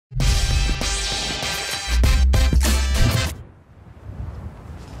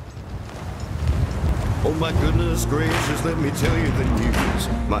my goodness gracious, let me tell you the news.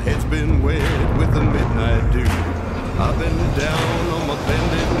 My head's been wet with the midnight dew. I've been down on my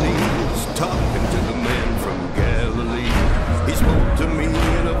bended knees, talking to the man from Galilee. He spoke to me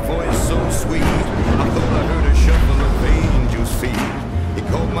in a voice so sweet, I thought I heard a shuffle of angels' feet. He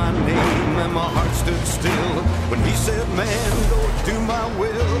called my name and my heart stood still when he said, man, go do my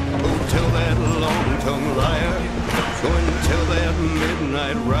will. Go tell that long-tongued liar, go and tell that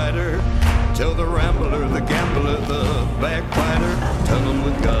midnight rider, tell the rambler, the gambler, the backbiter, tell him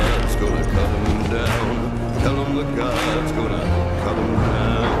that God's gonna cut him down. Tell him that God's gonna cut him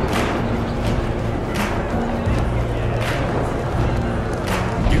down.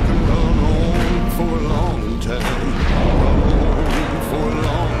 You can run on for a long time, run on for a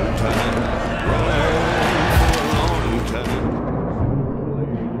long time, run on for a long time.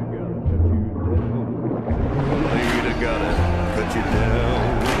 Later gotta cut you down.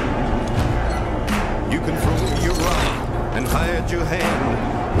 You can throw your rock and hide your hand,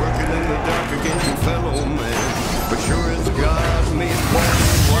 working in the dark against your fellow man. But sure as God made black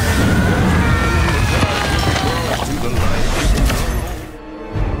and white, God will be brought to the light.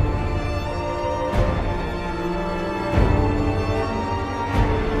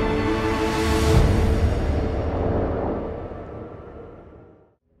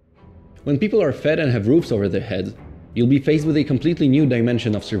 When people are fed and have roofs over their heads, you'll be faced with a completely new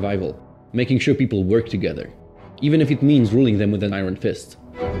dimension of survival, making sure people work together, even if it means ruling them with an iron fist.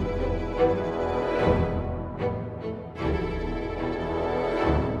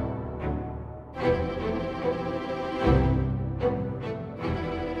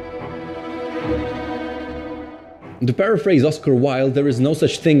 To paraphrase Oscar Wilde, there is no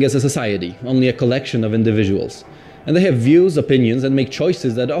such thing as a society, only a collection of individuals. And they have views, opinions, and make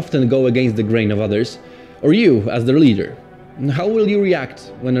choices that often go against the grain of others, or you as their leader. How will you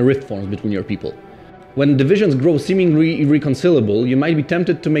react when a rift forms between your people? When divisions grow seemingly irreconcilable, you might be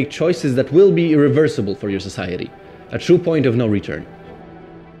tempted to make choices that will be irreversible for your society, a true point of no return.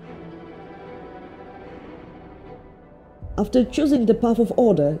 After choosing the path of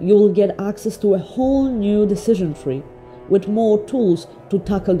order, you will get access to a whole new decision tree, with more tools to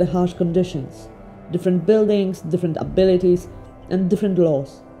tackle the harsh conditions. Different buildings, different abilities, and different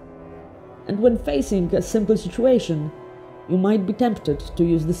laws. And when facing a simple situation, you might be tempted to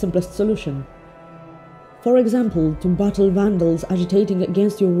use the simplest solution. For example, to battle vandals agitating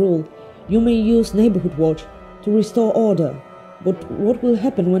against your rule, you may use Neighborhood Watch to restore order. But what will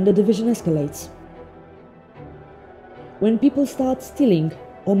happen when the division escalates? When people start stealing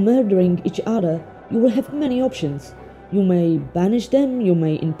or murdering each other, you will have many options. You may banish them, you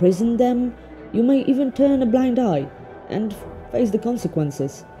may imprison them, you may even turn a blind eye and face the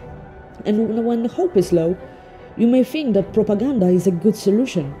consequences. And when hope is low, you may think that propaganda is a good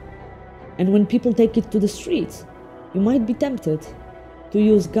solution. And when people take it to the streets, you might be tempted to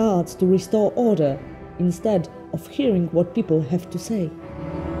use guards to restore order instead of hearing what people have to say.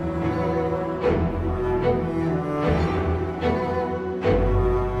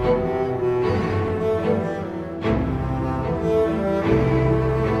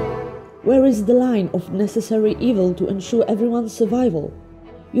 Where is the line of necessary evil to ensure everyone's survival?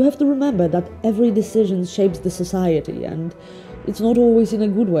 You have to remember that every decision shapes the society, and it's not always in a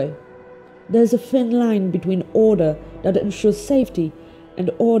good way. There's a thin line between order that ensures safety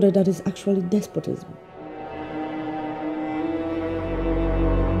and order that is actually despotism.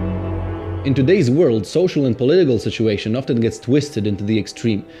 In today's world, social and political situation often gets twisted into the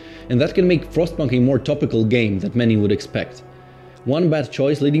extreme, and that can make Frostpunk a more topical game than many would expect. One bad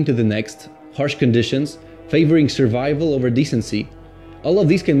choice leading to the next, harsh conditions, favoring survival over decency, all of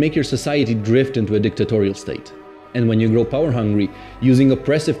these can make your society drift into a dictatorial state. And when you grow power hungry, using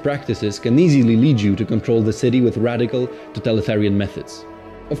oppressive practices can easily lead you to control the city with radical, totalitarian methods.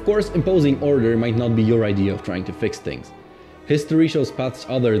 Of course, imposing order might not be your idea of trying to fix things. History shows paths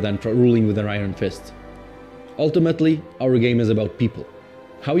other than ruling with an iron fist. Ultimately, our game is about people.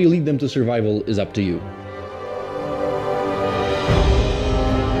 How you lead them to survival is up to you.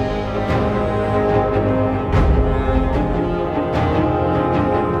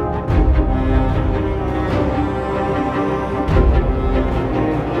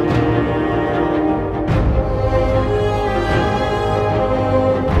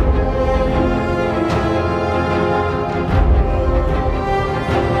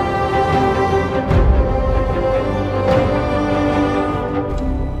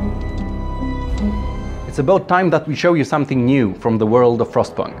 It's about time that we show you something new from the world of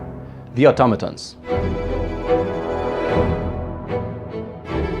Frostpunk, the automatons.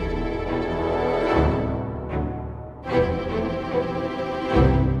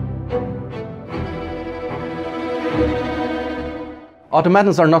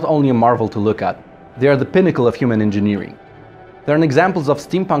 Automatons are not only a marvel to look at, they are the pinnacle of human engineering. They are examples of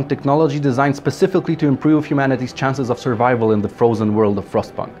steampunk technology designed specifically to improve humanity's chances of survival in the frozen world of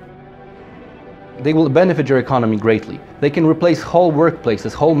Frostpunk. They will benefit your economy greatly. They can replace whole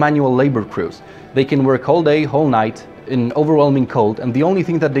workplaces, whole manual labor crews. They can work whole day, whole night, in overwhelming cold, and the only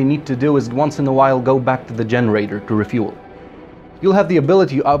thing that they need to do is once in a while go back to the generator to refuel. You'll have the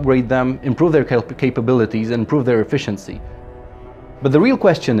ability to upgrade them, improve their capabilities, and improve their efficiency. But the real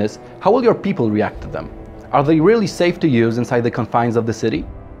question is, how will your people react to them? Are they really safe to use inside the confines of the city?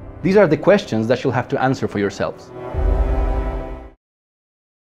 These are the questions that you'll have to answer for yourselves.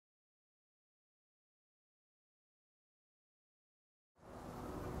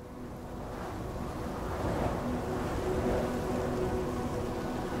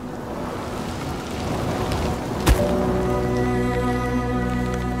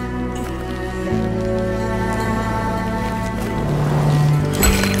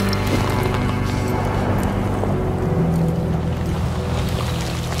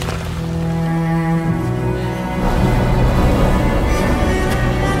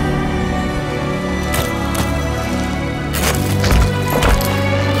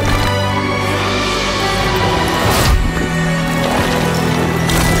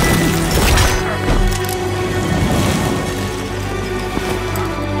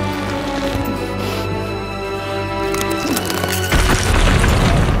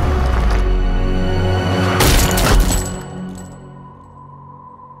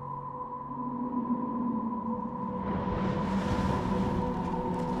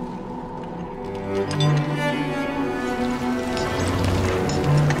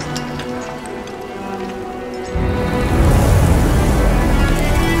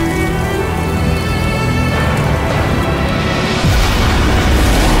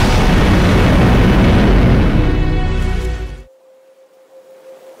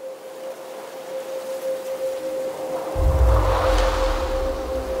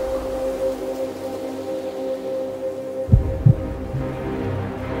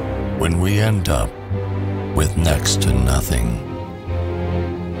 When we end up with next to nothing,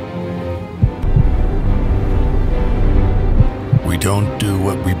 we don't do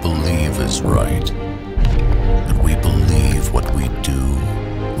what we believe is right, but we believe what we do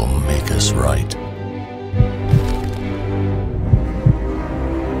will make us right.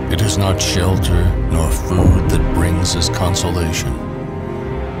 It is not shelter nor food that brings us consolation.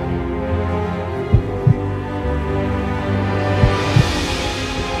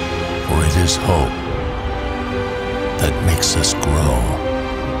 It is hope that makes us grow.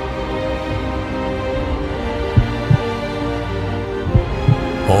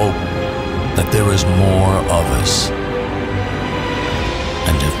 Hope that there is more of us,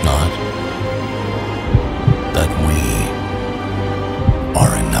 and if not, that we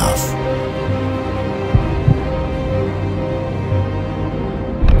are enough.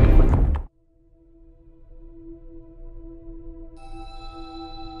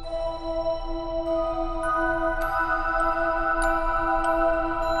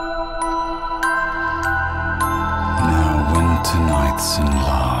 Nights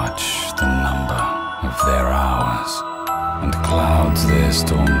enlarge the number of their hours, and clouds their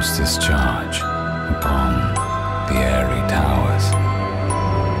storms discharge upon the airy towers.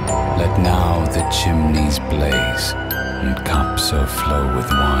 Let now the chimneys blaze, and cups o'erflow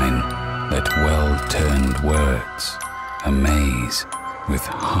with wine. Let well-turned words amaze with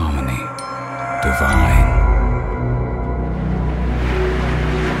harmony divine.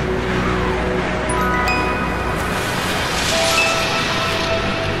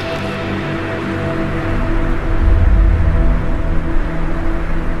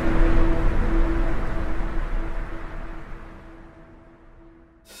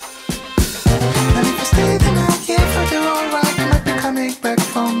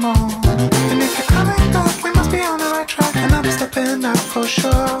 For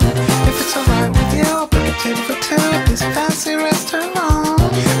sure, if it's alright with you, I'll book a table for